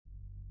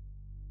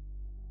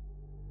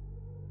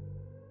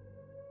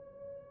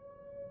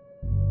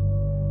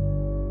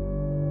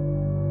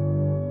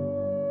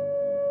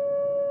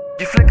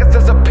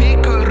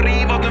píkur,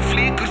 ríf áttum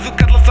flíkur, þú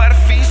kallar þær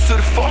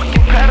físur.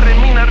 Fokkin perri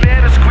mínar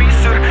eru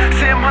skvísur,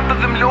 sem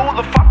handað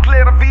ljóð og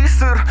fallegra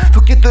vísur.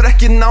 Þú getur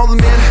ekki náð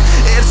mér,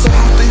 svo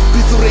hátt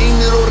uppi, þú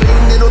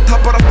reynir og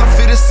tapar alltaf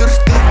fyrir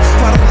surti.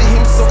 Farði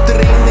heimsótt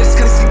reynir,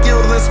 kannski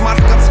gefur þeim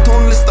smarka fyrir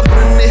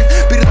tónlistabrunni.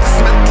 Byrjað að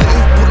smetla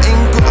upp úr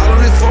engu,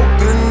 alveg frá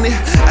grunni.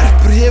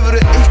 Erpur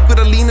hefurðu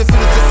einhverja línu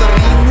fyrir þessa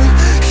rímu?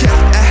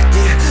 Hélt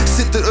ekki,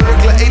 sittur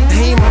örugglega einn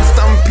heima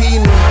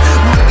stampínu.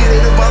 Margir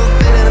eru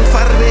valdir en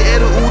færri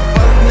eru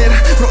útvaldir.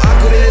 Frá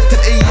Akureyri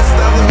til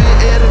Egilsstaða,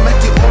 við erum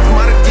ekki of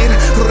margir.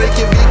 Frá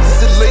Reykjavík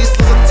þessi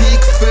lauslausa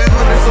tík,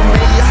 fögur eins og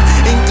Meyja.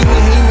 Enginn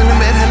í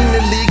heiminum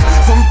henni lík.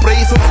 Frá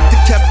Breiðholt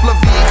til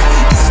Keflavík,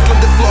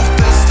 Ísland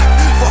flottust,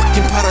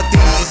 fokkin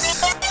paradís.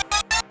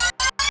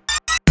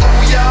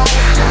 Já,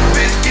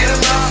 við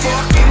gerum það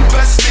fokkin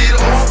bestir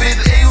og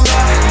við eigum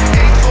það.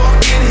 Eitt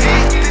fokkin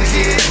hittir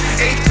hér,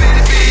 eitt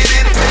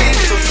fyrir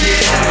Breiðholt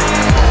hér.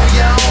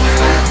 Já,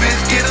 við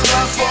gerum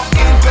það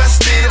fokkin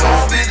bestir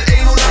og við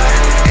eigum það.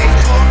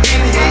 Eitt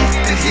fokkin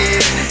hittir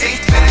hér,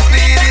 eitt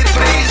fyrir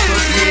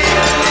Breiðholt hér.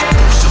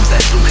 Puszczam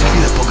zeszłym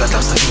chwilę,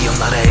 pogadam z nawiją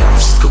na rejon.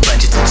 Wszystko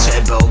będzie co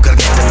trzeba,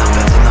 ogarnięte na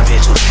pewno na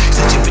wieczór.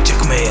 Chcecie być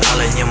jak my,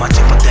 ale nie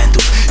macie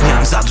patentów. Nie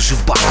mam za dużo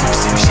w baku,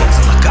 psy mi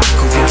siedzą na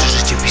karku. Wiem, że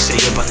życie pisze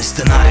jebany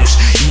scenariusz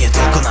i nie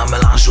tylko na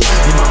melanżu.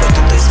 Nie mamy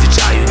tutaj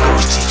zwyczaju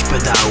gościć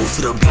pedałów,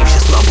 robi im się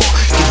słabo,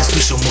 kiedy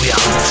słyszą mój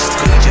album.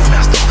 Wszystko idzie w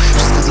miasto,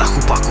 wszystko dla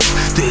chłopaków,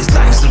 to jest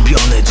dla nich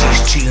zrobione. Dziś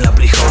chill na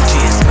Breiðholcie,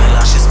 jest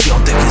melanż, jest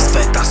piątek, jest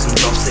feta, są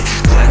dropsy.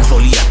 Kto jak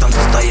woli, ja tam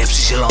zostaję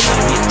przy zielonym.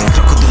 Miękny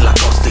krokodyla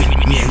kosty,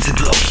 między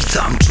bloki,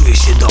 tam czuję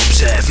się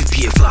dobrze.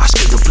 Wypiję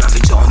flaszkę, doprawię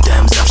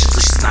jointem, zawsze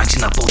coś znajdzie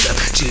na potem.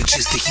 Czyli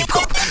czysty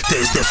hip-hop, to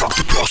jest de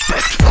facto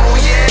prospekt. Oh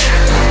yeah,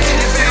 can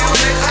you feel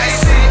it? I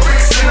see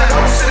bricks in the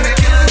house and they're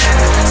killing it.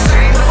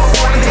 Straight number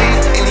one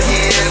hit in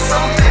here,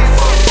 something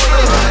for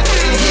the hood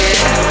in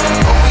here.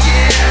 Oh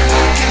yeah,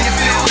 can you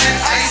feel it?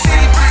 I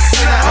see bricks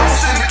in the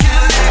house and they're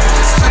killing it.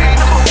 Straight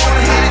number one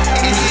hit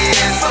in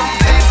here,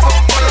 something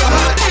for the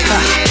hood in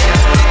here.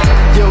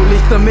 Jó,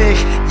 líkt á mig,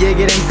 ég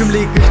engum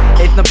líkur.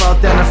 Einn á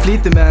báti, annar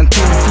flýtur meðan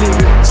tíminn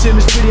flýgur.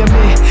 Sumir spyrja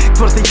mig,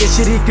 hvort að ég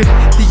sé ríkur.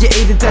 Því ég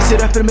eyði þessi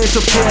röppur með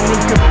svo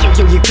peningum.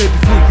 Jó, ég kaupi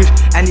flíkur,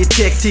 en ég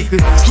tek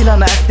tíkur. Skil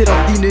hana eftir á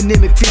dínunni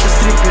með hvíta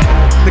stríkur.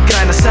 Með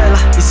græna seðla,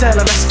 í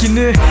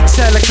seðlaveskinu, í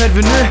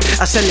seðlahverfinu,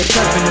 að selja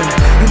hverfinu.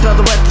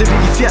 111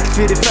 í fjall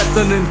fyrir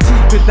fellunum.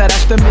 Tíkurnar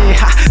elta mig,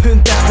 ha,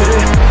 hund eftir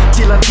upp.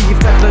 Killandi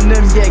í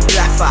fellunum, ég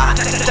reppa.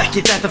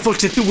 Þekki þetta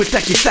fólk sem þú vilt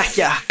ekki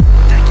þekkja.